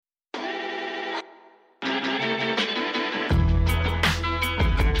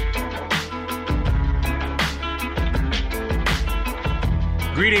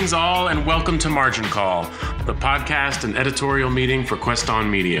Greetings all and welcome to Margin Call, the podcast and editorial meeting for Quest On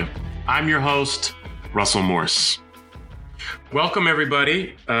Media. I'm your host, Russell Morse. Welcome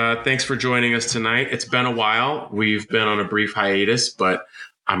everybody. Thanks for joining us tonight. It's been a while. We've been on a brief hiatus, but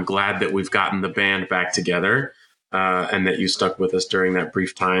I'm glad that we've gotten the band back together and that you stuck with us during that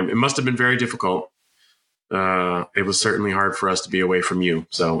brief time. It must have been very difficult. It was certainly hard for us to be away from you.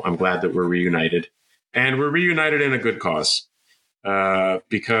 So I'm glad that we're reunited. And we're reunited in a good cause.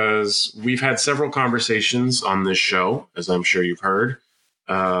 Because we've had several conversations on this show, as I'm sure you've heard,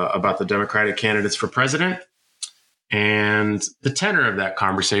 about the Democratic candidates for president. And the tenor of that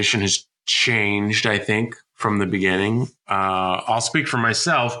conversation has changed, I think, from the beginning. I'll speak for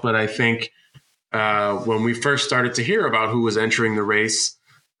myself, but I think when we first started to hear about who was entering the race,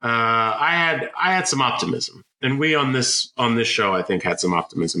 I had some optimism. And we on this show, I think, had some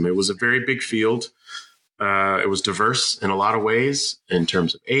optimism. It was a very big field. It was diverse in a lot of ways in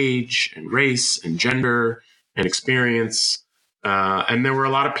terms of age and race and gender and experience. And there were a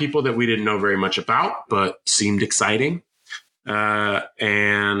lot of people that we didn't know very much about, but seemed exciting.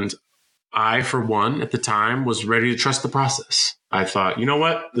 And I, for one, at the time, was ready to trust the process. I thought, you know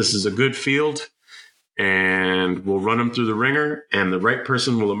what? This is a good field and we'll run them through the ringer and the right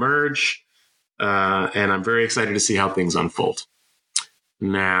person will emerge. And I'm very excited to see how things unfold.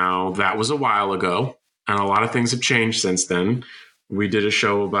 Now, that was a while ago. And a lot of things have changed since then. We did a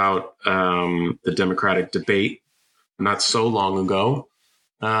show about the Democratic debate not so long ago.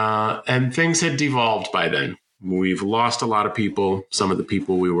 And things had devolved by then. We've lost a lot of people. Some of the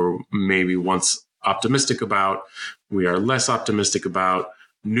people we were maybe once optimistic about, we are less optimistic about.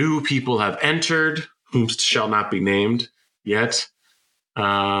 New people have entered, whom shall not be named yet.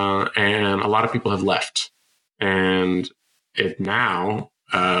 And a lot of people have left. And it now,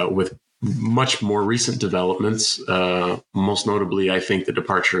 with much more recent developments, most notably, I think, the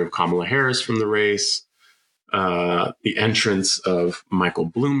departure of Kamala Harris from the race, the entrance of Michael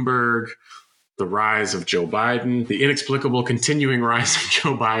Bloomberg, the rise of Joe Biden, the inexplicable continuing rise of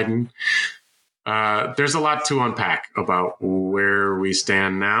Joe Biden. There's a lot to unpack about where we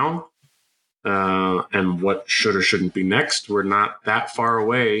stand now and what should or shouldn't be next. We're not that far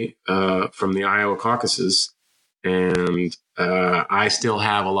away from the Iowa caucuses. And I still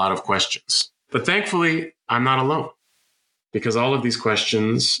have a lot of questions. But thankfully, I'm not alone because all of these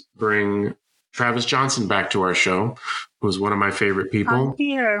questions bring Travis Johnson back to our show, who's one of my favorite people. I'm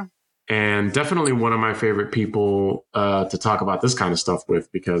here. And definitely one of my favorite people to talk about this kind of stuff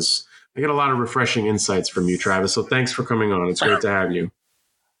with because I get a lot of refreshing insights from you, Travis. So thanks for coming on. It's great to have you.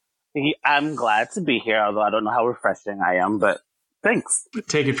 I'm glad to be here, although I don't know how refreshing I am, but thanks.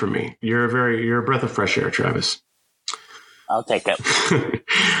 Take it from me. You're a breath of fresh air, Travis. I'll take it.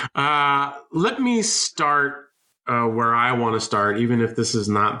 Let me start where I want to start, even if this is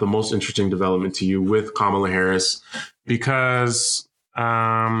not the most interesting development to you, with Kamala Harris, because,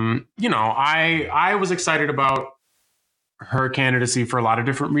 I was excited about her candidacy for a lot of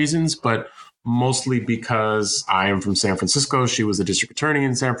different reasons, but mostly because I am from San Francisco. She was a district attorney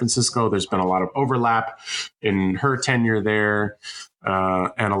in San Francisco. There's been a lot of overlap in her tenure there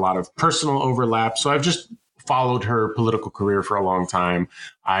and a lot of personal overlap. So I've just followed her political career for a long time.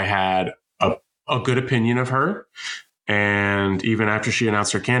 I had a good opinion of her. And even after she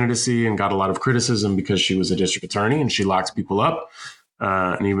announced her candidacy and got a lot of criticism because she was a district attorney and she locks people up.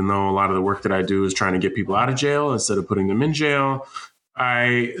 And even though a lot of the work that I do is trying to get people out of jail instead of putting them in jail,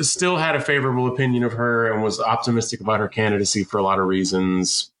 I still had a favorable opinion of her and was optimistic about her candidacy for a lot of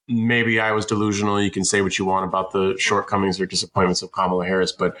reasons. Maybe I was delusional. You can say what you want about the shortcomings or disappointments of Kamala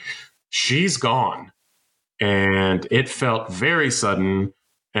Harris, but she's gone. And it felt very sudden,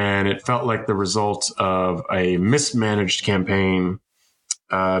 and it felt like the result of a mismanaged campaign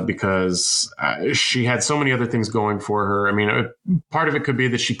because she had so many other things going for her. I mean, part of it could be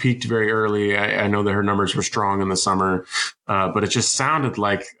that she peaked very early. I know that her numbers were strong in the summer, but it just sounded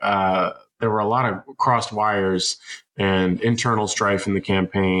like there were a lot of crossed wires and internal strife in the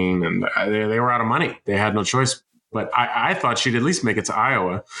campaign, and they were out of money. They had no choice. But I thought she'd at least make it to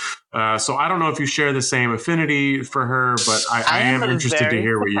Iowa. So I don't know if you share the same affinity for her, but I am interested to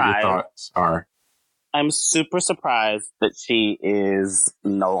hear what your thoughts are. I'm super surprised that she is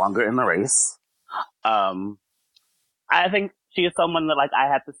no longer in the race. I think she is someone that I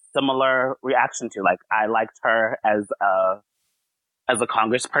had the similar reaction to. I liked her as a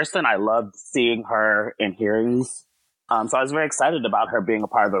congressperson. I loved seeing her in hearings. So I was very excited about her being a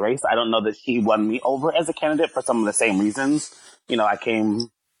part of the race. I don't know that she won me over as a candidate for some of the same reasons.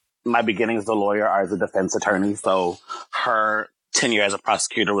 My beginnings as a lawyer are as a defense attorney. So her tenure as a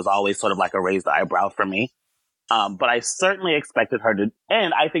prosecutor was always sort of like a raised eyebrow for me. But I certainly expected her to,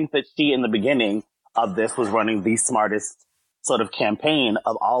 and I think that she, in the beginning of this, was running the smartest sort of campaign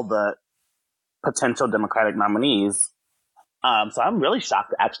of all the potential Democratic nominees. So I'm really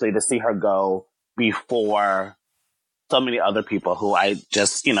shocked, actually, to see her go before so many other people who I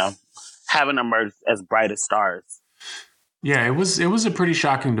just, haven't emerged as bright as stars. Yeah, it was a pretty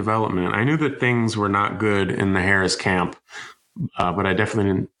shocking development. I knew that things were not good in the Harris camp, but I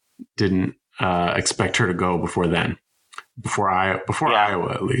definitely didn't expect her to go before then, before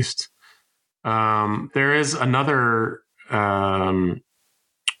Iowa at least. There is another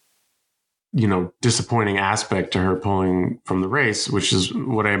disappointing aspect to her pulling from the race, which is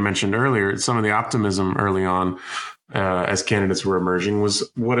what I mentioned earlier. Some of the optimism early on as candidates were emerging was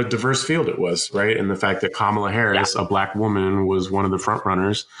what a diverse field it was, right? And the fact that Kamala Harris, a Black woman, was one of the front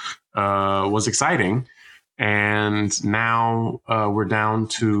runners was exciting. And now we're down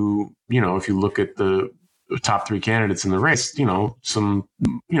to, if you look at the top three candidates in the race,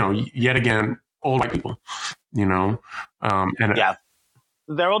 yet again, old white people,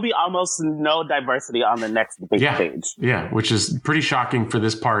 there will be almost no diversity on the next debate stage. Yeah, which is pretty shocking for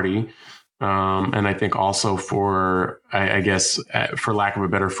this party. And I think also for, I guess, for lack of a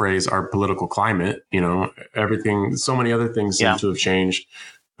better phrase, our political climate, everything, so many other things seem to have changed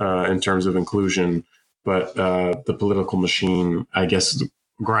in terms of inclusion. But the political machine, I guess,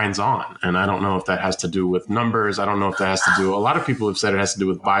 grinds on. And I don't know if that has to do with numbers. I don't know if that has to do, a lot of people have said it has to do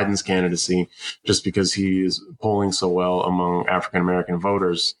with Biden's candidacy, just because he is polling so well among African-American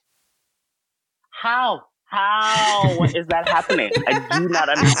voters. How is that happening? I do not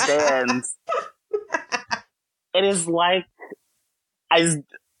understand. It is like,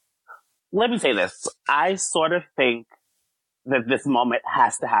 let me say this. I sort of think that this moment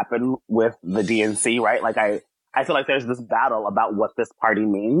has to happen with the DNC, right? Like I feel like there's this battle about what this party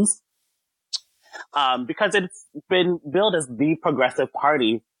means. Because it's been billed as the progressive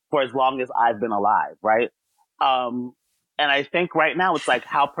party for as long as I've been alive, right? And I think right now it's like,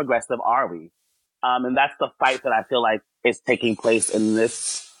 how progressive are we? And that's the fight that I feel like is taking place in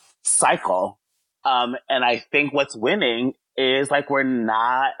this cycle. And I think what's winning is like, we're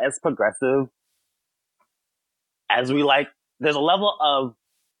not as progressive as we like. There's a level of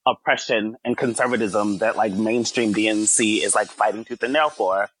oppression and conservatism that like mainstream DNC is like fighting tooth and nail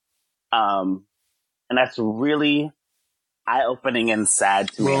for. And that's really eye-opening and sad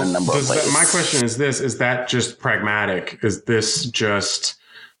to me in a number of ways. My question is this, is that just pragmatic? Is this just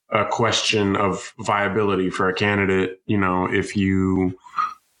a question of viability for a candidate? If you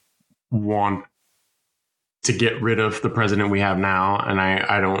want to get rid of the president we have now, and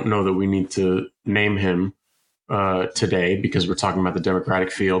I don't know that we need to name him today because we're talking about the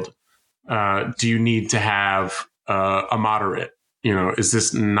Democratic field. Do you need to have a moderate? Is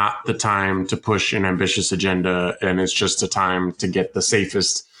this not the time to push an ambitious agenda, and it's just a time to get the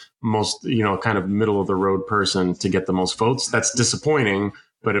safest, most, kind of middle of the road person to get the most votes? That's disappointing,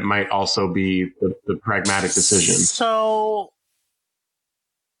 but it might also be the pragmatic decision. So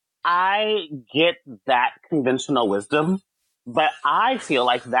I get that conventional wisdom, but I feel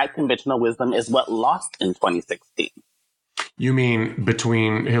like that conventional wisdom is what lost in 2016. You mean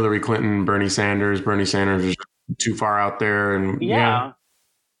between Hillary Clinton and Bernie Sanders? Bernie Sanders is too far out there. And yeah.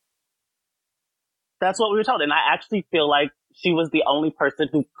 That's what we were told. And I actually feel like she was the only person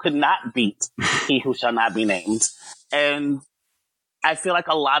who could not beat He Who Shall Not Be Named. And I feel like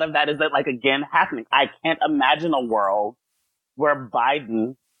a lot of that is that, like, again, happening. I can't imagine a world where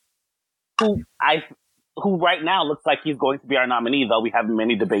Biden, who right now looks like he's going to be our nominee, though we have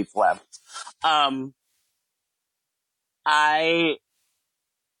many debates left. I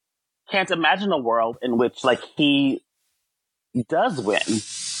can't imagine a world in which, like, he does win.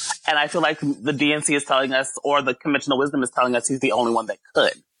 And I feel like the DNC is telling us, or the conventional wisdom is telling us, he's the only one that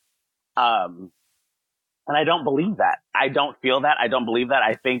could. And I don't believe that. I don't feel that. I don't believe that.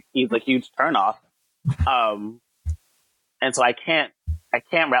 I think he's a huge turnoff. And so I can't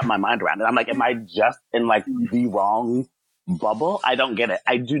wrap my mind around it. I'm like, am I just in like the wrong bubble? I don't get it.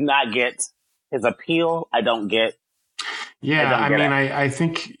 I do not get his appeal. I don't get. Yeah, I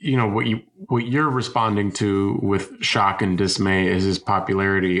think, what you're responding to with shock and dismay is his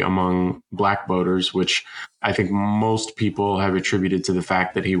popularity among Black voters, which I think most people have attributed to the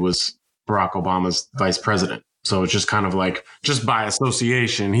fact that he was Barack Obama's vice president. So it's just kind of like, just by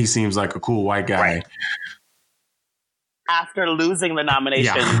association, he seems like a cool white guy. Right. After losing the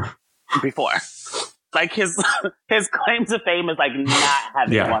nomination before. Like his claim to fame is like not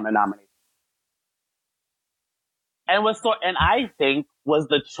having won a nomination. And I think was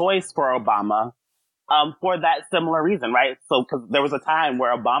the choice for Obama for that similar reason, right? So, because there was a time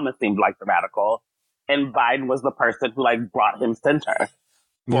where Obama seemed like the radical, and Biden was the person who like brought him center,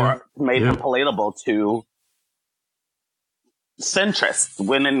 made him palatable to centrists,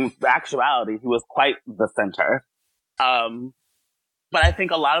 when in actuality he was quite the center. But I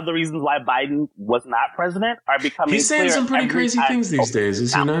think a lot of the reasons why Biden was not president are becoming He's saying some pretty crazy things these days,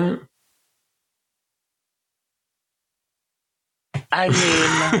 is he not? I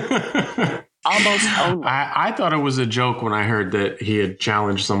mean, almost only. I thought it was a joke when I heard that he had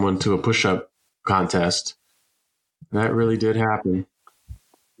challenged someone to a push-up contest. That really did happen.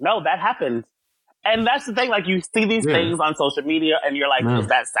 No, that happened. And that's the thing, like, you see these things on social media and you're like, is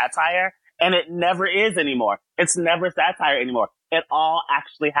that satire? And it never is anymore. It's never satire anymore. It all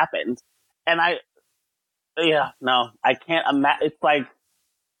actually happened. And I can't imagine. It's like,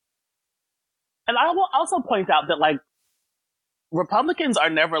 and I will also point out that, like, Republicans are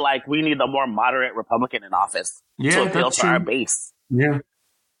never like, we need a more moderate Republican in office to appeal to our base. Yeah.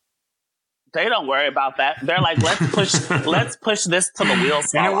 They don't worry about that. They're like, let's push this till the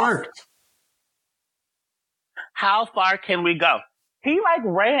wheels fall off. And it worked. How far can we go? He like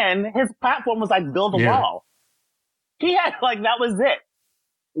ran, his platform was like build a wall. He had like, that was it.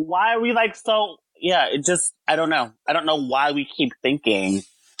 Why are we like so, it just, I don't know. I don't know why we keep thinking.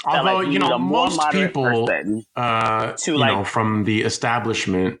 Although, that, most people, from the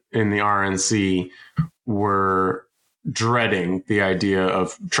establishment in the RNC were dreading the idea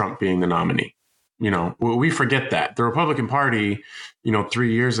of Trump being the nominee. We forget that. The Republican Party,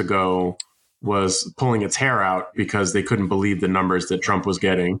 3 years ago was pulling its hair out because they couldn't believe the numbers that Trump was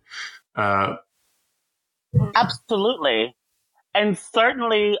getting. Absolutely. And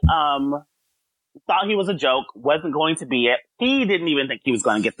certainly thought he was a joke, wasn't going to be it. He didn't even think he was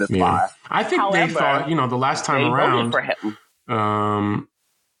going to get this far. I think they thought, the last time around, for him.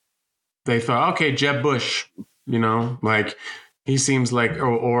 They thought, okay, Jeb Bush, like he seems like,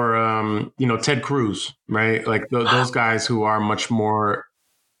 or Ted Cruz, right? Like those guys who are much more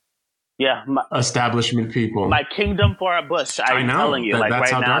establishment people. My kingdom for a Bush. I'm telling you, that's right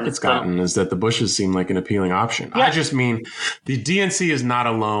how now, dark it's gotten. Is that the Bushes seem like an appealing option? Yeah. I just mean the DNC is not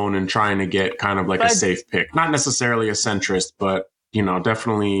alone in trying to get kind of like a safe pick, not necessarily a centrist, but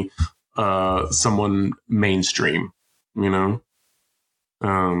definitely someone mainstream.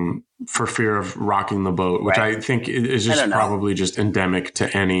 For fear of rocking the boat, which I think is just probably just endemic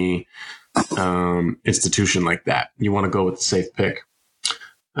to any institution like that. You want to go with the safe pick.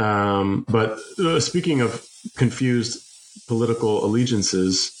 But speaking of confused political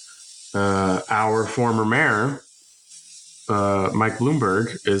allegiances, our former mayor, Mike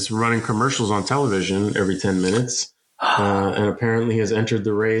Bloomberg, is running commercials on television every 10 minutes. And apparently has entered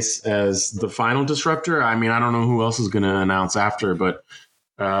the race as the final disruptor. I mean, I don't know who else is going to announce after, but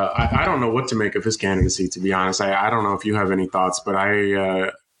I don't know what to make of his candidacy, to be honest. I don't know if you have any thoughts, but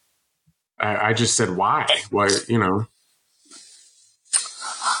I just said, why? Why,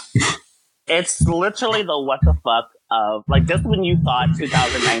 It's literally the what the fuck of, like, just when you thought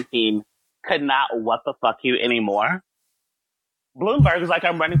 2019 could not what the fuck you anymore, Bloomberg was like,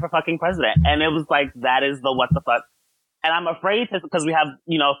 I'm running for fucking president. And it was like, that is the what the fuck. And I'm afraid, because we have,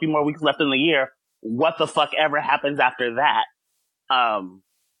 a few more weeks left in the year, what the fuck ever happens after that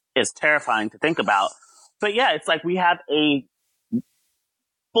is terrifying to think about. But yeah, it's like we have a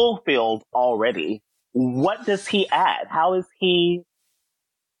full field already. What does he add? How is he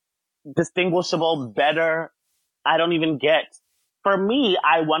distinguishable, better? I don't even get. For me,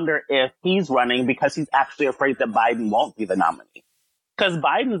 I wonder if he's running because he's actually afraid that Biden won't be the nominee. Because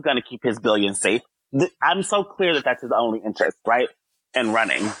Biden is going to keep his billion safe. I'm so clear that that's his only interest, right? In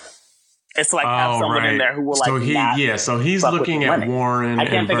running. It's like have someone in there who will so he's looking at Warren. I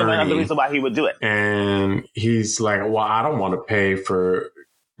can't think of another reason why he would do it. And he's like, well, I don't want to pay for,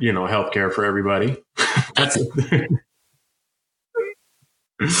 healthcare for everybody. That's it.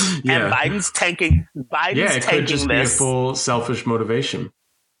 And Biden's taking it could just be a full selfish motivation.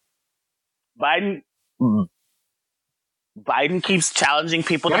 Biden keeps challenging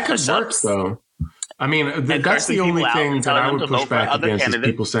people to push work, though. I mean, that's the only thing that I would push back against is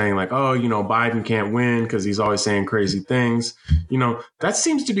people saying like, oh, Biden can't win because he's always saying crazy things. That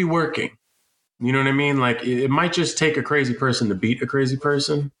seems to be working. You know what I mean? Like, it might just take a crazy person to beat a crazy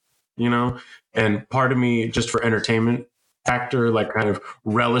person, and part of me, just for entertainment factor, like kind of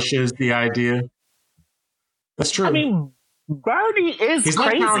relishes the idea. That's true. I mean, Bernie is He's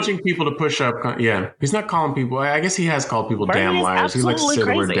crazy. not challenging people to push up. He's not calling people. I guess he has called people Bernie damn liars. He likes to say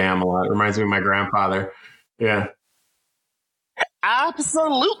the word crazy. damn a lot. It reminds me of my grandfather. Yeah.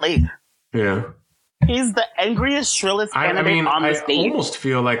 Absolutely. Yeah. He's the angriest, shrillest candidate on the stage. I almost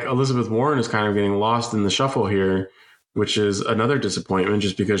feel like Elizabeth Warren is kind of getting lost in the shuffle here which is another disappointment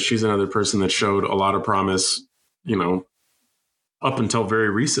just because she's another person that showed a lot of promise, up until very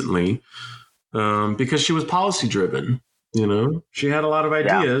recently, because she was policy driven. She had a lot of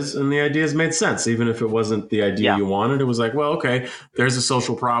ideas, and the ideas made sense, even if it wasn't the idea you wanted. It was like, well, okay, there's a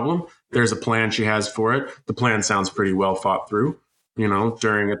social problem. There's a plan she has for it. The plan sounds pretty well thought through,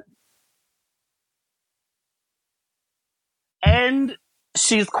 during it. And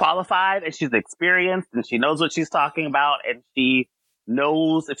she's qualified, and she's experienced, and she knows what she's talking about, and she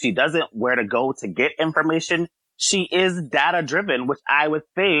knows if she doesn't where to go to get information. She is data driven, which I would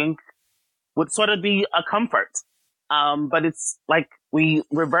think would sort of be a comfort. But it's like we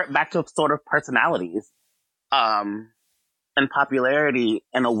revert back to sort of personalities, and popularity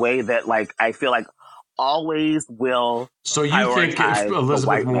in a way that, like, I feel like always will. So you think if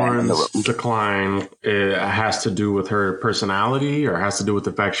Elizabeth Warren's decline has to do with her personality, or has to do with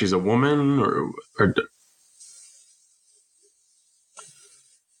the fact she's a woman, or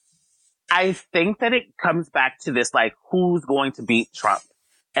I think that it comes back to this, like, who's going to beat Trump,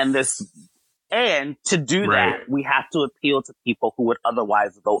 and to do that, we have to appeal to people who would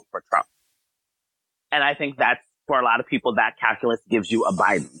otherwise vote for Trump. And I think that's, for a lot of people, that calculus gives you a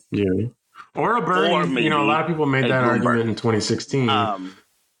Biden. Yeah. Or a Bernie. Or maybe a lot of people made that argument in 2016.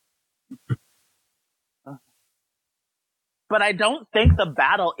 But I don't think the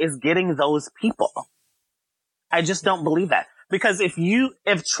battle is getting those people. I just don't believe that. Because if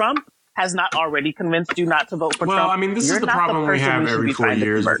Trump has not already convinced you not to vote for Trump. Well, I mean, this is the problem we have every 4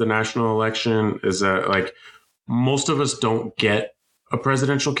 years with the national election, is that, like, most of us don't get a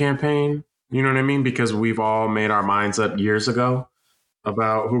presidential campaign. You know what I mean? Because we've all made our minds up years ago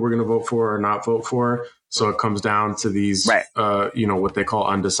about who we're going to vote for or not vote for. So it comes down to these, what they call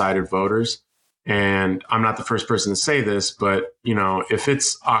undecided voters. And I'm not the first person to say this, but, if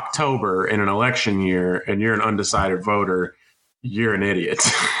it's October in an election year and you're an undecided voter, you're an idiot.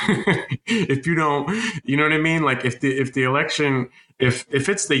 If you don't, you know what I mean? Like, if the election, if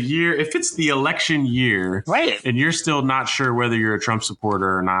it's the election year, right, and you're still not sure whether you're a Trump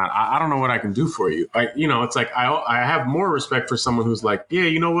supporter or not, I don't know what I can do for you. It's like, I have more respect for someone who's like, yeah,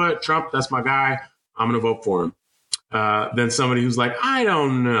 you know what, Trump, that's my guy, I'm going to vote for him, than somebody who's like, I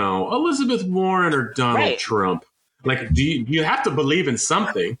don't know, Elizabeth Warren or Donald Trump. Like, do you have to believe in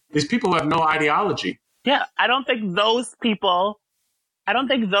something? These people have no ideology. Yeah, I don't think those people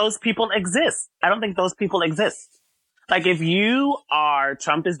exist. Like, if you are,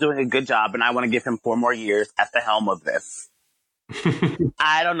 Trump is doing a good job and I want to give him 4 more years at the helm of this,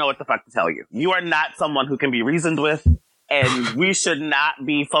 I don't know what the fuck to tell you. You are not someone who can be reasoned with, and we should not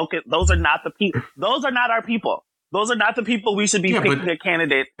be focused. Those are not our people. Those are not the people we should be picking a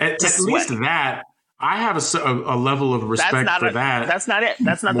candidate. At least that. I have a level of respect for that. That's not it.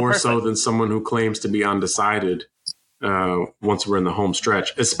 That's not more the person. So than someone who claims to be undecided once we're in the home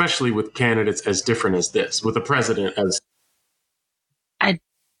stretch, especially with candidates as different as this, with a president as.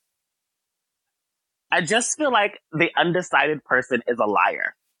 I just feel like the undecided person is a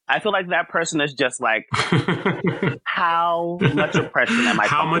liar. I feel like that person is just like, how much oppression am I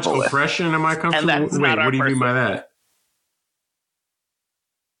comfortable with? How much oppression am I comfortable with? Wait, what do you mean by that?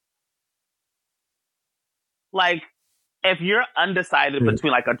 Like, if you're undecided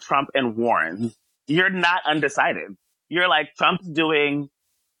between, like, a Trump and Warren, you're not undecided. You're like, Trump's doing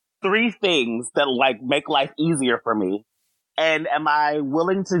 3 things that, like, make life easier for me. And am I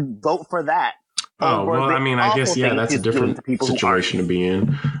willing to vote for that? Oh, well, I mean, I guess, that's a different situation to be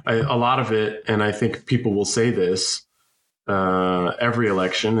in. A lot of it, and I think people will say this every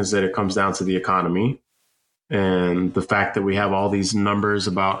election, is that it comes down to the economy and the fact that we have all these numbers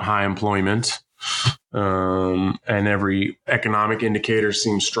about high employment. And every economic indicator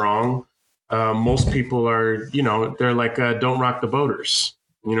seems strong. Most people are, they're like, don't rock the voters.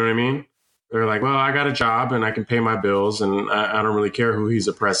 You know what I mean? They're like, well, I got a job and I can pay my bills and I don't really care who he's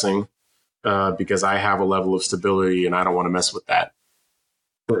oppressing because I have a level of stability and I don't want to mess with that.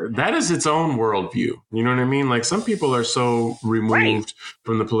 But that is its own worldview. You know what I mean? Like, some people are so removed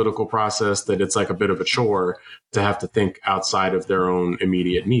from the political process that it's like a bit of a chore to have to think outside of their own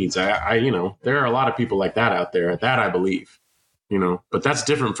immediate needs. There are a lot of people like that out there, that I believe, but that's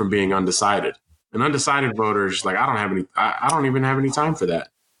different from being undecided. An undecided voter is like, I don't even have any time for that.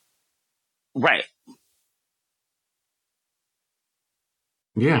 Right.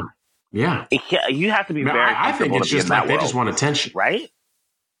 Yeah. Yeah. You have to be very I think it's just like they just want attention. Right?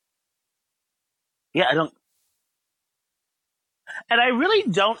 Yeah, I don't. And I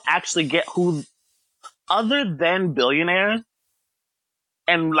really don't actually get who, other than billionaires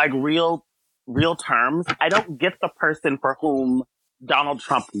and, like, real terms, I don't get the person for whom Donald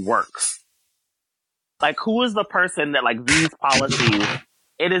Trump works. Like, who is the person that, like, these policies,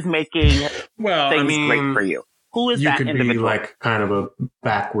 it is making things great for you? Who is that individual? You could be, like, kind of a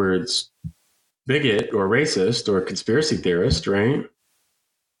backwards bigot or racist or conspiracy theorist, right?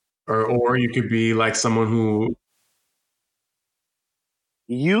 Or you could be, like, someone who...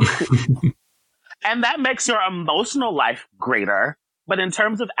 And that makes your emotional life greater. But in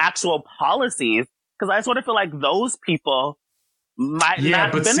terms of actual policies, because I sort of feel like those people might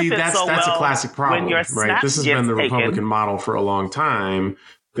not benefit so well. That's a classic problem, when your right? This has been the Republican model for a long time,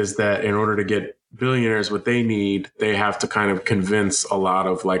 because that in order to get billionaires what they need, they have to kind of convince a lot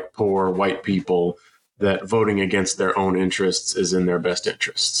of like poor white people that voting against their own interests is in their best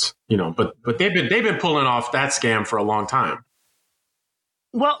interests. You know, but they've been pulling off that scam for a long time.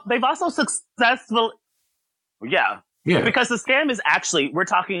 Well, they've also successful. Yeah. Because the scam is actually, we're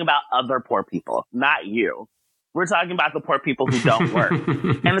talking about other poor people, not you. We're talking about the poor people who don't work.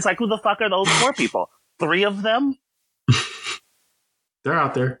 And it's like, who the fuck are those poor people? 3 of them? They're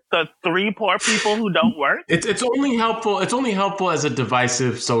out there. The 3 poor people who don't work? It's only helpful. It's only helpful as a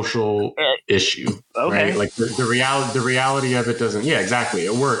divisive social issue. Okay. Right? Like the reality of it doesn't. Yeah, exactly.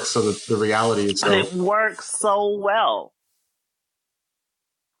 It works. So the reality itself. It works so well.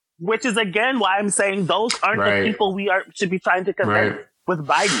 Which is, again, why I'm saying those aren't the people we should be trying to convince with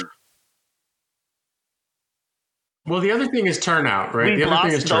Biden. Well, the other thing is turnout, right? The other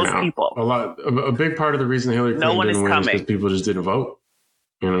thing is turnout. People. A big part of the reason Hillary Clinton didn't win is because people just didn't vote.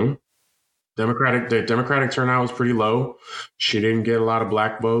 You know, the Democratic turnout was pretty low. She didn't get a lot of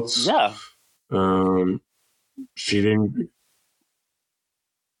black votes. Yeah. She didn't.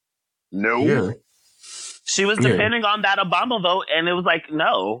 No. Yeah. She was depending on that Obama vote, and it was like,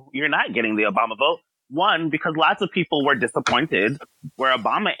 no, you're not getting the Obama vote. One, because lots of people were disappointed where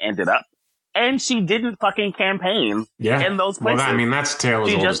Obama ended up, and she didn't fucking campaign in those places. Well, I mean, that's tale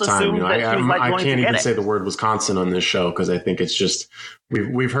as old as time. You know, I can't even say the word Wisconsin on this show because I think it's just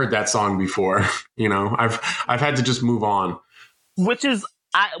we've heard that song before. You know, I've had to just move on. Which is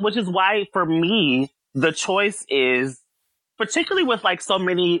why for me the choice is, particularly with like so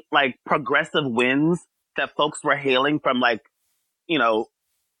many like progressive wins that folks were hailing from, like, you know,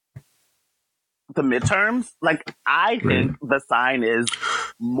 the midterms. Like, I think the sign is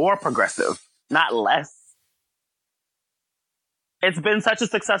more progressive, not less. It's been such a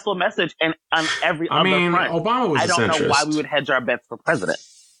successful message, and on every other front. Obama was I don't know why we would hedge our bets for president.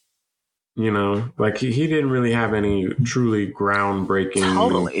 You know, like he didn't really have any truly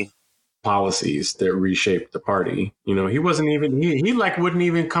groundbreaking policies that reshaped the party. You know, he wasn't even he like wouldn't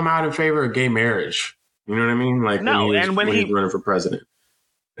even come out in favor of gay marriage. You know what I mean? Like when he was running for president.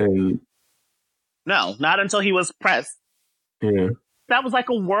 And no, not until he was pressed. Yeah. That was like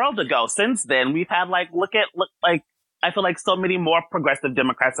a world ago. Since then, we've had like I feel like so many more progressive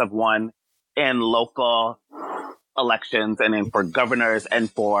Democrats have won in local elections and for governors and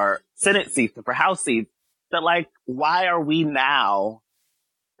for Senate seats and for House seats, that like, why are we now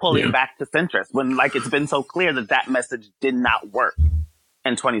pulling back to centrist when like it's been so clear that message did not work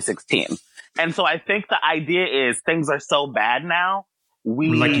in 2016? And so I think the idea is things are so bad now.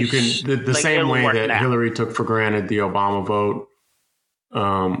 The same way that now. Hillary took for granted the Obama vote.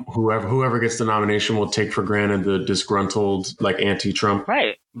 Whoever gets the nomination will take for granted the disgruntled, like anti-Trump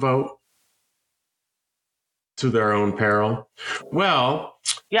vote to their own peril. Well,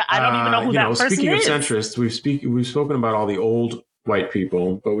 yeah, I don't even know who that person is. Speaking of centrists, we've spoken about all the old white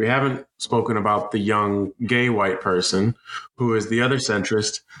people, but we haven't spoken about the young gay white person who is the other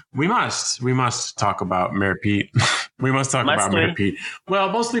centrist. We must talk about Mayor Pete. We must talk about Mayor Pete.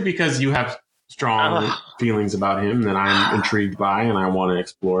 Well, mostly because you have strong feelings about him that I'm intrigued by and I want to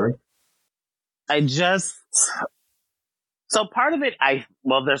explore. So part of it,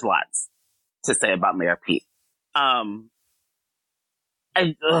 there's lots to say about Mayor Pete.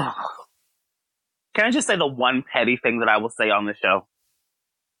 Can I just say the one petty thing that I will say on the show?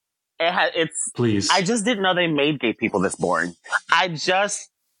 Please. I just didn't know they made gay people this boring. I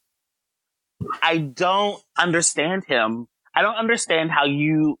don't understand him. I don't understand how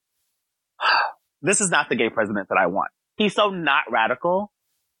this is not the gay president that I want. He's so not radical.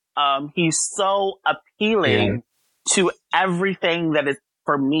 He's so appealing to everything that is,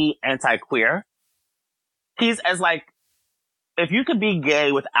 for me, anti-queer. He's as like, if you could be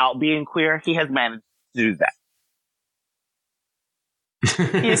gay without being queer, he has managed to do that.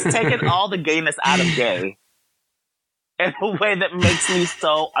 He's taken all the gayness out of gay in a way that makes me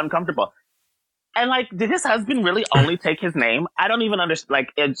so uncomfortable. And like, did his husband really only take his name? I don't even understand.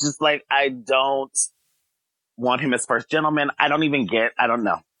 Like, it's just like, I don't want him as first gentleman. I don't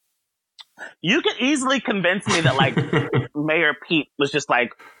know. You could easily convince me that like Mayor Pete was just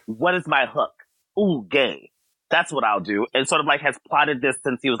like, what is my hook? ooh, gay. That's what I'll do. And sort of like has plotted this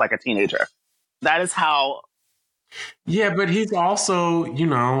since he was like a teenager. That is how. Yeah, but he's also,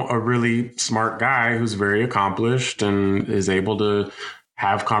 a really smart guy who's very accomplished and is able to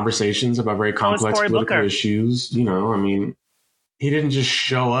have conversations about very complex political issues. He didn't just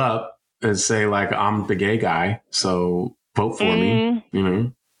show up and say, like, I'm the gay guy, so vote for me.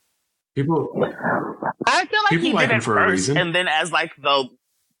 People. I feel like he did it first, and then as like the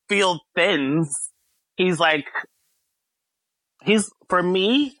field thins, for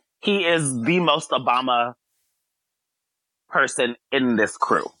me, he is the most Obama person in this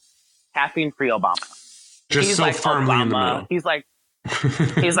crew. Caffeine free Obama. He's so like firmly Obama. In the middle. He's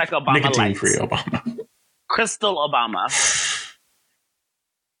like Obama. Nicotine free Obama. Crystal Obama.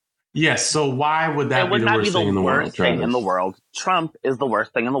 Yes. So why would that be the worst thing in the world? Thing in the world. Trump is the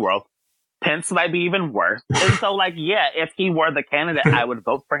worst thing in the world. Pence might be even worse. And so, like, yeah, if he were the candidate, I would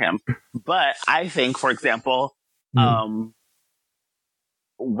vote for him. But I think, for example,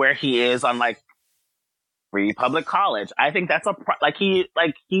 where he is on like free public college, I think that's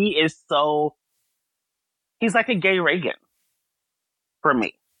he's like a gay Reagan for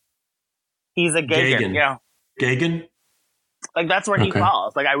me. He's a Gagan. Yeah. Gagan? Like, that's where he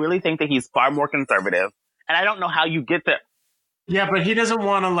falls. Like, I really think that he's far more conservative. And I don't know how you get there. Yeah, but he doesn't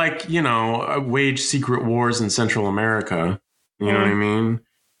want to, wage secret wars in Central America. You know what I mean?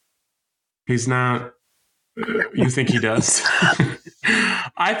 He's not. You think he does?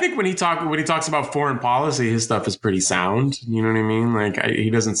 I think when he talks about foreign policy, his stuff is pretty sound. You know what I mean? Like,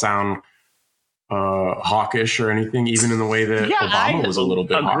 he doesn't sound hawkish or anything, even in the way that Obama was a little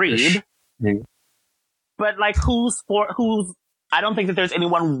bit hawkish. But like, I don't think that there's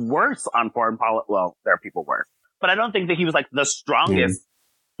anyone worse on foreign policy. Well, there are people worse, but I don't think that he was like the strongest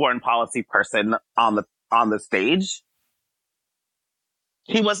foreign policy person on the stage.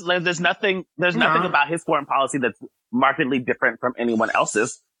 He was like, there's nothing about his foreign policy that's markedly different from anyone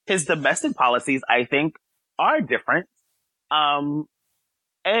else's. His domestic policies, I think, are different.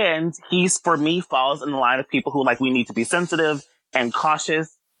 And for me, falls in the line of people who we need to be sensitive and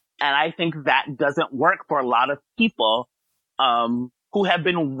cautious. And I think that doesn't work for a lot of people, who have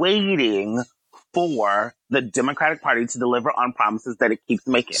been waiting for the Democratic Party to deliver on promises that it keeps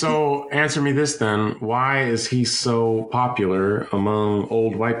making. So answer me this then. Why is he so popular among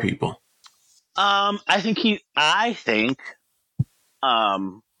old white people? How can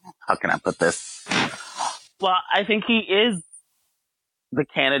I put this? Well, I think he is the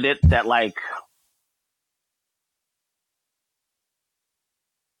candidate that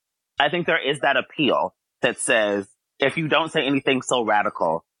I think there is that appeal that says, if you don't say anything so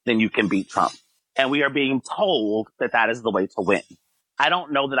radical, then you can beat Trump. And we are being told that that is the way to win. I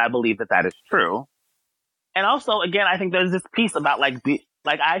don't know that I believe that that is true. And also, again, I think there's this piece about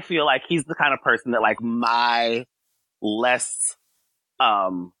I feel like he's the kind of person that my less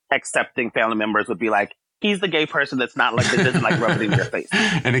accepting family members would be like, he's the gay person that's not that doesn't rub it in your face.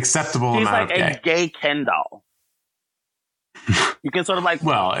 An acceptable amount of gay. He's like a gay Ken doll. You can sort of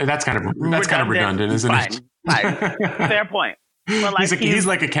well, that's kind of redundant, isn't it? Fine. Fair point. But he's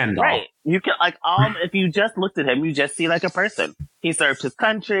like a Ken doll. Right. You can if you just looked at him, you just see a person. He served his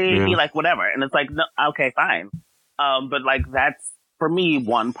country, he whatever. And it's no, okay, fine. But that's for me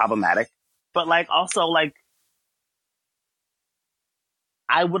one problematic. But also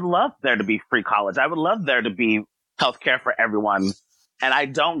I would love there to be free college. I would love there to be healthcare for everyone. And I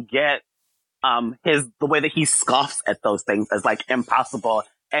don't get the way that he scoffs at those things as impossible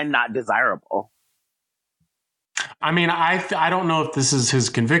and not desirable. I mean, I don't know if this is his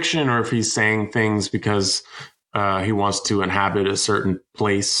conviction or if he's saying things because he wants to inhabit a certain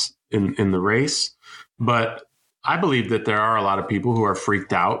place in the race. But I believe that there are a lot of people who are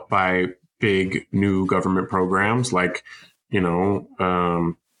freaked out by big new government programs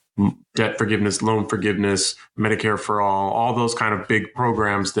debt forgiveness, loan forgiveness, Medicare for all those kind of big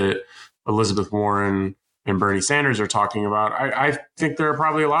programs that Elizabeth Warren and Bernie Sanders are talking about. I think there are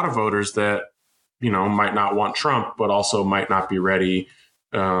probably a lot of voters that might not want Trump, but also might not be ready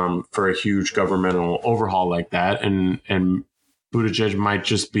for a huge governmental overhaul like that. And Buttigieg might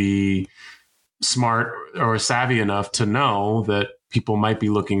just be smart or savvy enough to know that people might be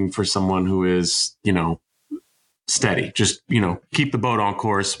looking for someone who is, steady. Just, keep the boat on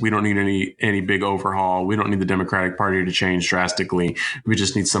course. We don't need any big overhaul. We don't need the Democratic Party to change drastically. We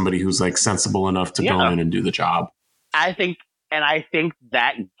just need somebody who's sensible enough to go in and do the job. I think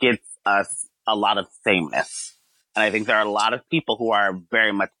that gets us a lot of sameness. And I think there are a lot of people who are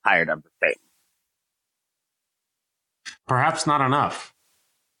very much tired of the same. Perhaps not enough.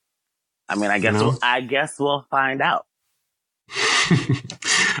 I mean, I guess we'll find out.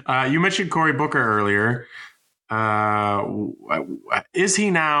 You mentioned Cory Booker earlier. Is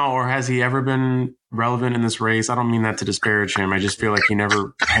he now, or has he ever been relevant in this race? I don't mean that to disparage him. I just feel like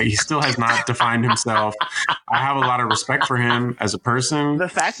he still has not defined himself. I have a lot of respect for him as a person. The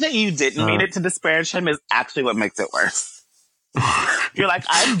fact that you didn't mean it to disparage him is actually what makes it worse. You're like,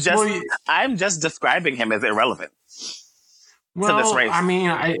 I'm just describing him as irrelevant to this race. I mean,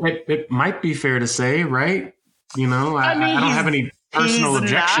 it might be fair to say, right? You know, I don't have any personal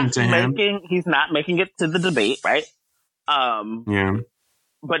objection to him. He's not making it to the debate, right? Yeah.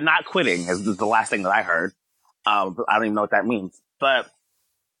 But not quitting is the last thing that I heard. I don't even know what that means. But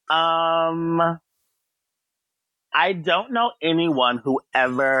I don't know anyone who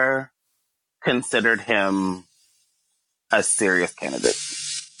ever considered him a serious candidate.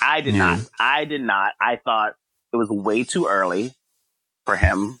 I did not. I thought it was way too early for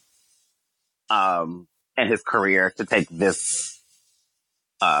him and his career to take this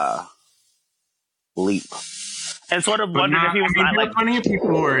leap. And sort of wondered if he was not like... plenty of people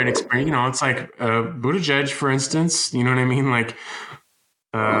who are inexperienced. You know, it's like Buttigieg, for instance. You know what I mean? Like,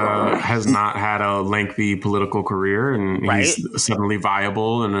 has not had a lengthy political career, and he's suddenly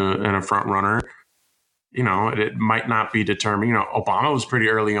viable and a front runner. You know, it might not be determined. You know, Obama was pretty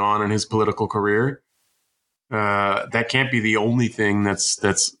early on in his political career. That can't be the only thing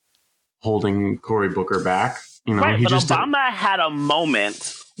that's holding Cory Booker back. You know, but Obama had a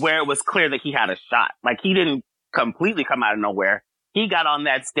moment where it was clear that he had a shot. Like, he didn't completely come out of nowhere. He got on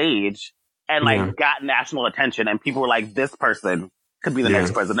that stage and got national attention, and people were like, this person could be the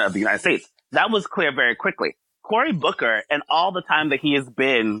next president of the United States. That was clear very quickly. Cory Booker, and all the time that he has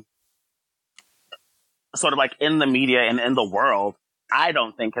been sort of like in the media and in the world, I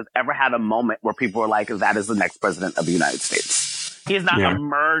don't think has ever had a moment where people were like, that is the next president of the United States. He has not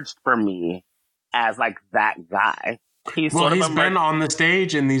emerged for me as like that guy. He's been on the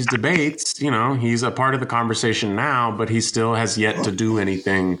stage in these debates. You know, he's a part of the conversation now, but he still has yet to do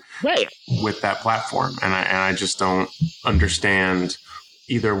anything with that platform. And I just don't understand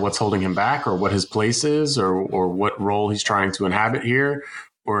either what's holding him back, or what his place is, or what role he's trying to inhabit here,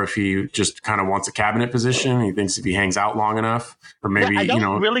 or if he just kind of wants a cabinet position. He thinks if he hangs out long enough, or maybe, I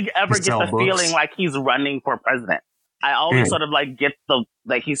don't really ever get the feeling like he's running for president. I always sort of like get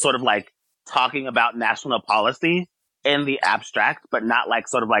he's sort of like talking about national policy in the abstract, but not like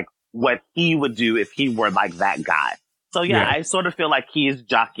sort of like what he would do if he were like that guy. So I sort of feel like he's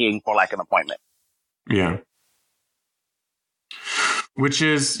jockeying for like an appointment. Yeah. Which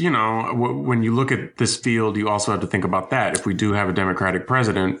is, you know, when you look at this field, you also have to think about that. If we do have a Democratic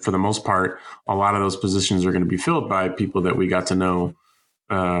president, for the most part, a lot of those positions are going to be filled by people that we got to know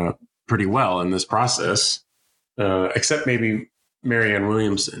pretty well in this process, except maybe Marianne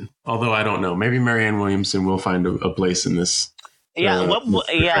Williamson. Although I don't know, maybe Marianne Williamson will find a place in this. I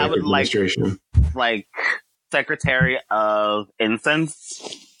would like Secretary of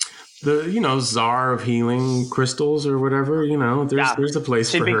Incense. The, you know, czar of healing crystals or whatever, you know, there's a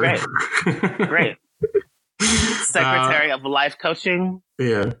place for her. Great. Secretary of life coaching.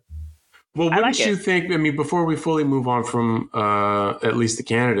 Yeah. Well, wouldn't you think, I mean, before we fully move on from at least the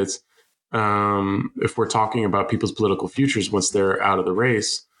candidates, if we're talking about people's political futures once they're out of the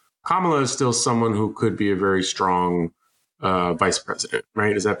race, Kamala is still someone who could be a very strong vice president,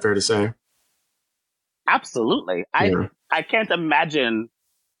 right? Is that fair to say? Absolutely. I can't imagine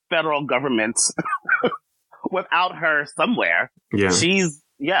federal governments without her somewhere. She's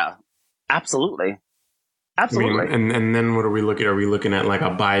absolutely. I mean, and then what are we looking at? Are we looking at like a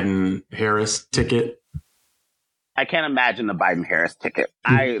Biden-Harris ticket? I can't imagine the Biden-Harris ticket.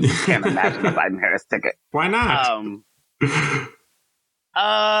 I can't imagine the Biden-Harris ticket. Why not?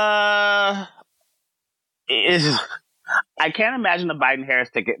 I can't imagine the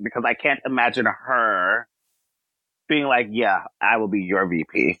Biden-Harris ticket because I can't imagine her being like, I will be your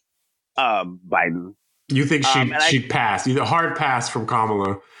VP, Biden. You think she'd pass? A hard pass from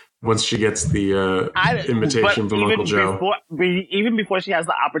Kamala once she gets the invitation from Uncle Joe. Even before she has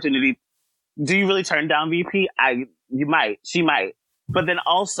the opportunity, do you really turn down VP? She might. But then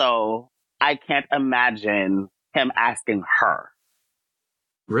also, I can't imagine him asking her.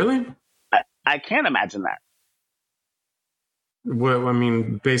 Really? I can't imagine that. Well, I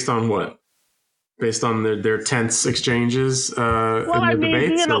mean, based on what? Based on their tense exchanges in the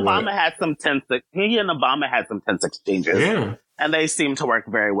debates? He and Obama had some tense exchanges. Yeah. And they seem to work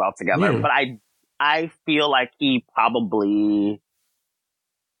very well together. Yeah. But I feel like he probably...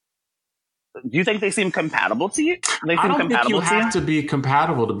 Do you think they seem compatible to you? I don't think you have to be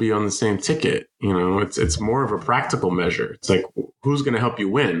compatible to be on the same ticket. You know, it's more of a practical measure. It's like, who's going to help you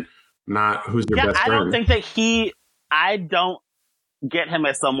win, not who's your best friend. I don't think that get him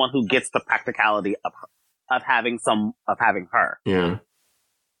as someone who gets the practicality of having her. Yeah.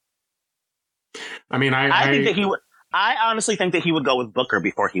 I mean, I think that he would. I honestly think that he would go with Booker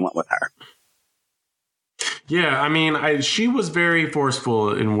before he went with her. Yeah, I mean, she was very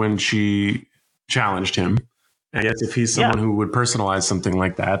forceful in when she challenged him. I guess if he's someone who would personalize something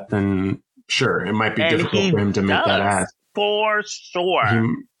like that, then sure, it might be difficult for him to make that ask. For sure.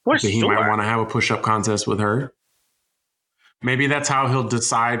 He might want to have a push-up contest with her. Maybe that's how he'll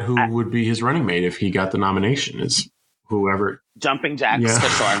decide who would be his running mate if he got the nomination, is whoever. Jumping jacks, for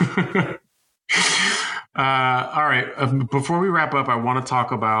sure. All right. Before we wrap up, I want to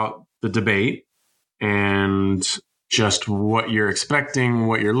talk about the debate and just what you're expecting,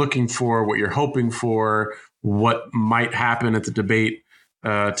 what you're looking for, what you're hoping for, what might happen at the debate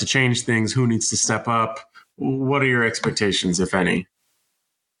to change things, who needs to step up. What are your expectations, if any?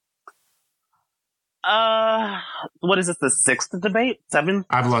 What is this, the 6th debate? 7th?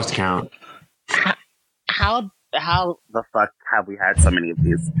 I've lost count. How the fuck have we had so many of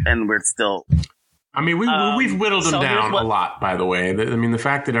these and we're still... I mean, we've whittled them down a lot, by the way. I mean, the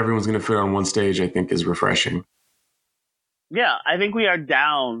fact that everyone's going to fit on one stage, I think, is refreshing. Yeah, I think we are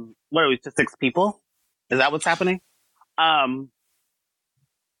down, what are we, to 6 people? Is that what's happening? Oh,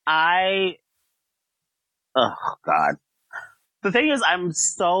 God. The thing is, I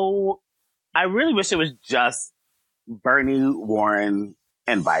really wish it was just Bernie, Warren,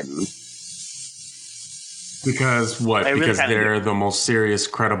 and Biden. Because what? Really because they're the most serious,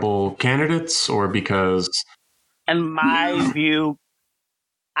 credible candidates, or because? In my view,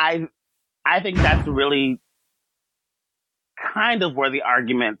 I think that's really kind of where the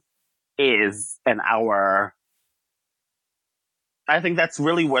argument is, I think that's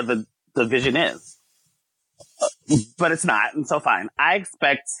really where the division is. But it's not, and so fine. I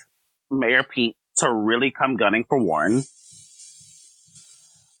expect Mayor Pete to really come gunning for Warren.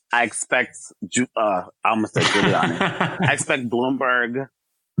 I expect, I almost said Giuliani. I expect Bloomberg.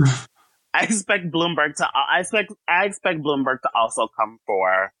 I expect Bloomberg to also come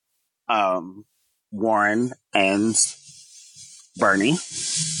for Warren and Bernie.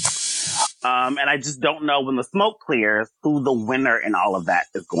 And I just don't know when the smoke clears who the winner in all of that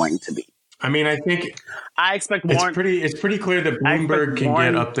is going to be. I mean, I think I expect Warren. It's pretty clear that Bloomberg can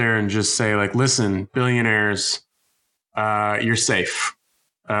get up there and just say, like, listen, billionaires, you're safe.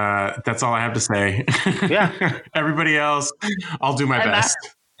 That's all I have to say. Yeah. Everybody else, I'll do my best.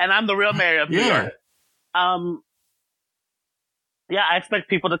 And I'm the real mayor of New York. Yeah, I expect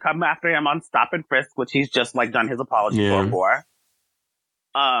people to come after him on stop and frisk, which he's just like done his apology for.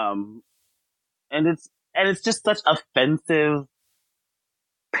 And it's just such offensive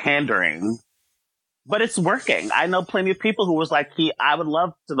pandering, but it's working. I know plenty of people who was like, I would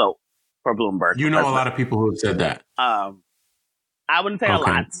love to vote for Bloomberg. You know a lot of people who have said that. I wouldn't say a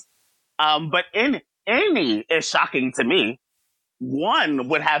lot. But any is shocking to me. One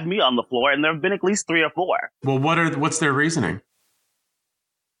would have me on the floor, and there have been at least 3 or 4. Well, what's their reasoning?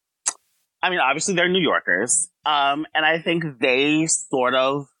 I mean, obviously they're New Yorkers. And I think they sort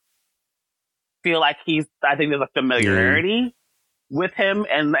of feel like I think there's a familiarity with him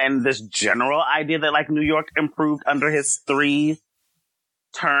and this general idea that like New York improved under his 3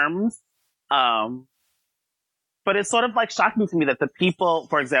 terms. But it's sort of like shocking to me that the people,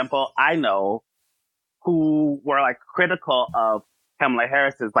 for example, I know who were like critical of Kamala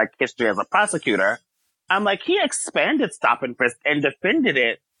Harris's like history as a prosecutor. I'm like, he expanded stop and frisk and defended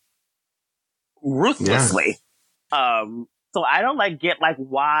it ruthlessly. Yeah. So I don't like get like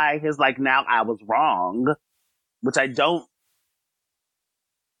why his like, now I was wrong, which I don't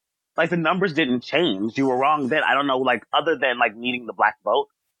like. The numbers didn't change. You were wrong then. I don't know, like other than like needing the black vote,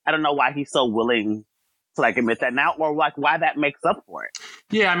 I don't know why he's so willing to like admit that now, or like why that makes up for it.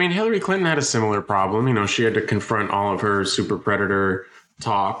 Yeah, I mean, Hillary Clinton had a similar problem. You know, she had to confront all of her super predator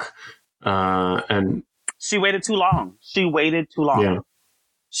talk, and she waited too long. She waited too long. Yeah.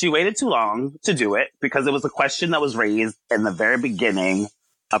 She waited too long to do it because it was a question that was raised in the very beginning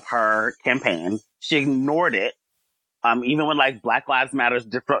of her campaign. She ignored it, even when like Black Lives Matter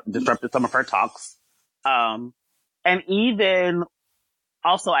disrupted some of her talks, and even.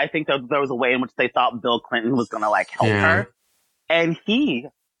 Also, I think that there was a way in which they thought Bill Clinton was going to like help her. And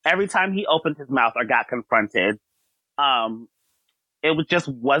every time he opened his mouth or got confronted, it just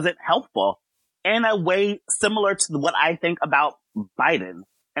wasn't helpful in a way similar to what I think about Biden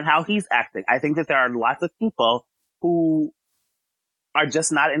and how he's acting. I think that there are lots of people who are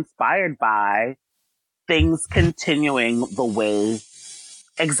just not inspired by things continuing the way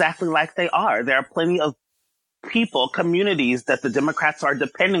exactly like they are. There are plenty of people, communities that the Democrats are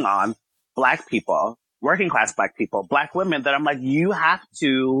depending on, Black people, working class Black people, Black women, that I'm like, you have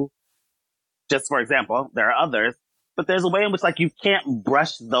to, just for example, there are others, but there's a way in which like you can't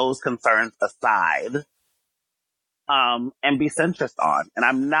brush those concerns aside and be centrist on. And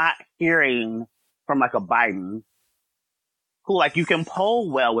I'm not hearing from like a Biden who like you can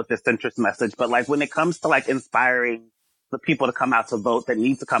poll well with this centrist message, but like when it comes to like inspiring the people to come out to vote that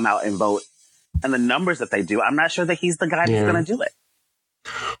need to come out and vote and the numbers that they do, I'm not sure that he's the guy that's going to do it.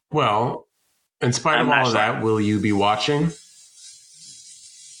 Well, in spite of all of that, will you be watching?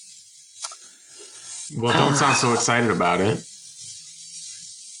 Well, don't sound so excited about it.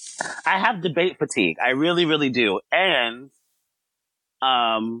 I have debate fatigue. I really, really do. And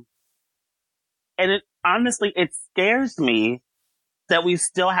it honestly, it scares me that we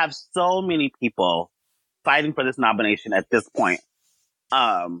still have so many people fighting for this nomination at this point.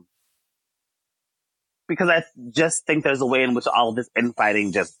 Because I just think there's a way in which all of this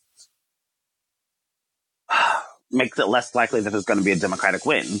infighting just makes it less likely that there's going to be a Democratic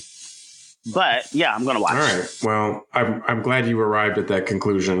win. But yeah, I'm going to watch. All right. Well, I'm glad you arrived at that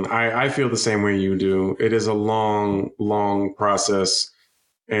conclusion. I feel the same way you do. It is a long, long process,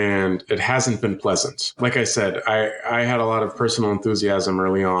 and it hasn't been pleasant. Like I said, I had a lot of personal enthusiasm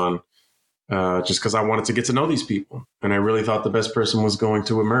early on, just because I wanted to get to know these people, and I really thought the best person was going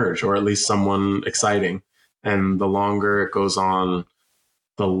to emerge, or at least someone exciting. And the longer it goes on,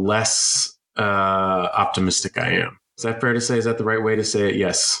 the less optimistic I am. Is that fair to say? Is that the right way to say it?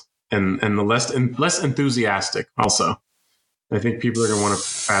 Yes. And the less enthusiastic also. I think people are going to want to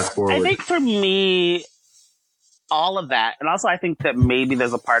fast forward. I think for me, all of that. And also I think that maybe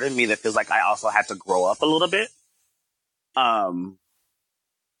there's a part of me that feels like I also had to grow up a little bit. Because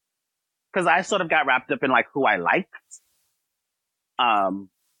I sort of got wrapped up in like who I liked. And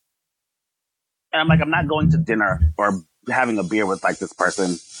I'm like, I'm not going to dinner or having a beer with like this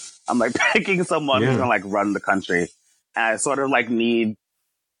person. I'm like picking someone who's going to like run the country. And I sort of like need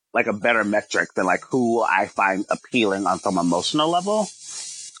like a better metric than like who I find appealing on some emotional level.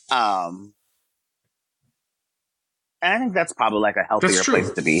 And I think that's probably like a healthier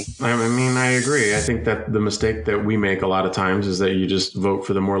place to be. I mean, I agree. I think that the mistake that we make a lot of times is that you just vote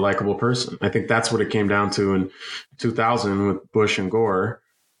for the more likable person. I think that's what it came down to in 2000 with Bush and Gore.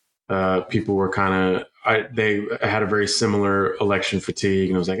 People were they had a very similar election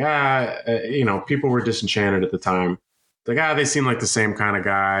fatigue. And it was like, people were disenchanted at the time. Like, they seem like the same kind of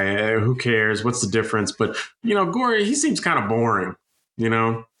guy. Who cares? What's the difference? But, Gore, he seems kind of boring,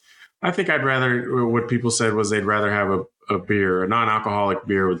 I think what people said was they'd rather have a beer, a non-alcoholic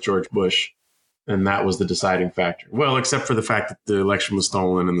beer with George Bush. And that was the deciding factor. Well, except for the fact that the election was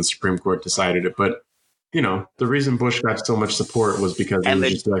stolen and the Supreme Court decided it. But, the reason Bush got so much support was because he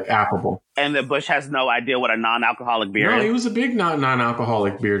was just like affable. And that Bush has no idea what a non-alcoholic beer is. No, he was a big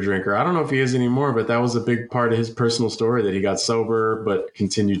non-alcoholic beer drinker. I don't know if he is anymore, but that was a big part of his personal story, that he got sober but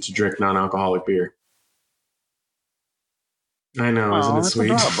continued to drink non-alcoholic beer. I know, isn't it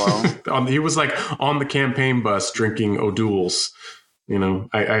sweet? He was like on the campaign bus drinking O'Doul's.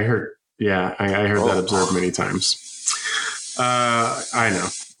 I heard that observed many times. I know.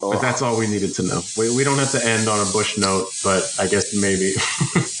 But that's all we needed to know. We don't have to end on a Bush note, but I guess maybe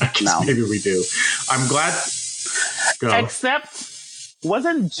maybe we do. I'm glad. Go. Except,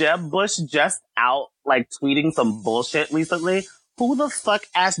 wasn't Jeb Bush just out like tweeting some bullshit recently? Who the fuck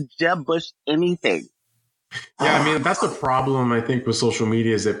asked Jeb Bush anything? Yeah, I mean, that's the problem, I think, with social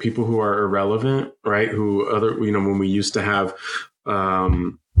media, is that people who are irrelevant, right? When we used to have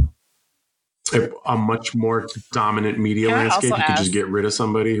a much more dominant media landscape, you could just get rid of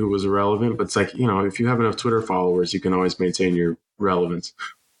somebody who was irrelevant. But it's like, if you have enough Twitter followers, you can always maintain your relevance.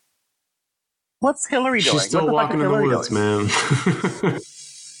 What's Hillary doing? She's still walking in the woods, man.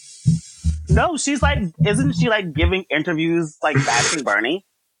 No, she's like, isn't she like giving interviews like bashing Bernie?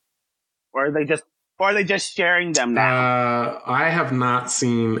 Or are they just sharing them now? I have not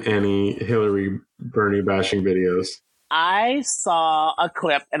seen any Hillary Bernie bashing videos. I saw a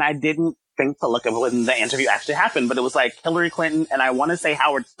clip and I didn't think to look at when the interview actually happened, but it was like Hillary Clinton and I want to say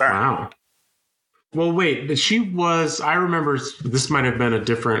Howard Stern. Wow. Well, wait, I remember this might have been a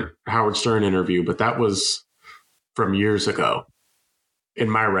different Howard Stern interview, but that was from years ago in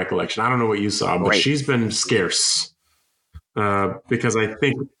my recollection. I don't know what you saw, but she's been scarce because I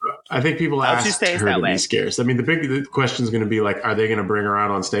think people asked her to be scarce. I mean, the big question is going to be like, are they going to bring her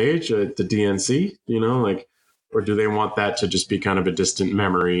out on stage at the DNC? Or do they want that to just be kind of a distant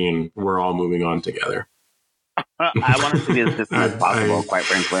memory and we're all moving on together? I want it to be as distant as possible, quite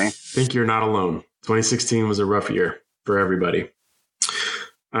frankly. I think you're not alone. 2016 was a rough year for everybody.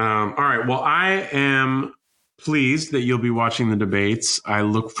 All right. Well, I am pleased that you'll be watching the debates. I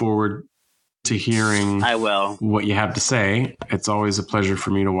look forward to hearing I will. what you have to say. It's always a pleasure for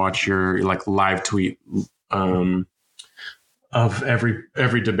me to watch your like live tweet of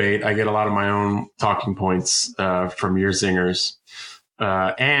every debate. I get a lot of my own talking points from your zingers.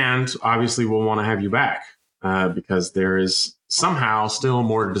 And obviously we'll want to have you back because there is somehow still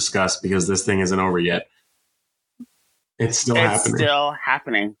more to discuss because this thing isn't over yet. It's still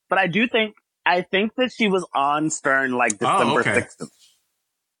happening. But I think that she was on Stern like December 6th.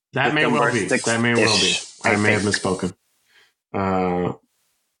 That may well be. I may have misspoken.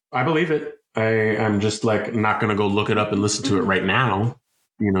 I believe it. I'm just like not going to go look it up and listen to it right now.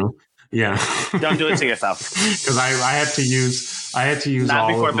 You know? Yeah. Don't do it to yourself. Because I had to use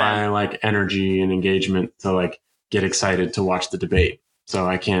all of my like energy and engagement to like get excited to watch the debate. So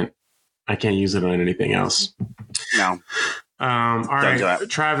I can't use it on anything else. No. All right,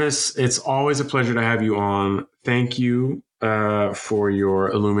 Travis, it's always a pleasure to have you on. Thank you for your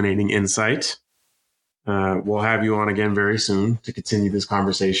illuminating insight. We'll have you on again very soon to continue this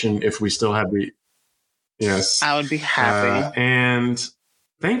conversation if we still have the. Yes, I would be happy. And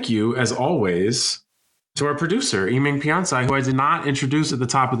thank you, as always, to our producer, Yiming Piansai, who I did not introduce at the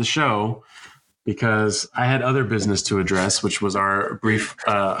top of the show because I had other business to address, which was our brief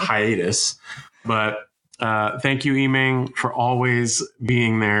hiatus. But thank you, Yiming, for always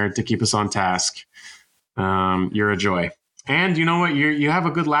being there to keep us on task. You're a joy. And you know what? You have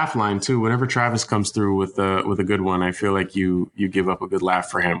a good laugh line, too. Whenever Travis comes through with a good one, I feel like you give up a good laugh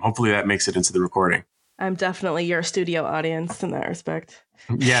for him. Hopefully that makes it into the recording. I'm definitely your studio audience in that respect.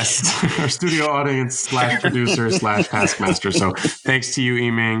 Yes, our studio audience / producer / taskmaster. So thanks to you,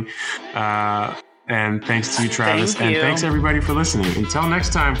 Yiming. And thanks to you, Travis. And thanks, everybody, for listening. Until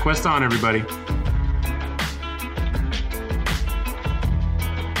next time, Quest on, everybody.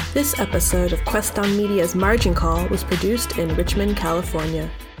 This episode of Quest on Media's Margin Call was produced in Richmond, California.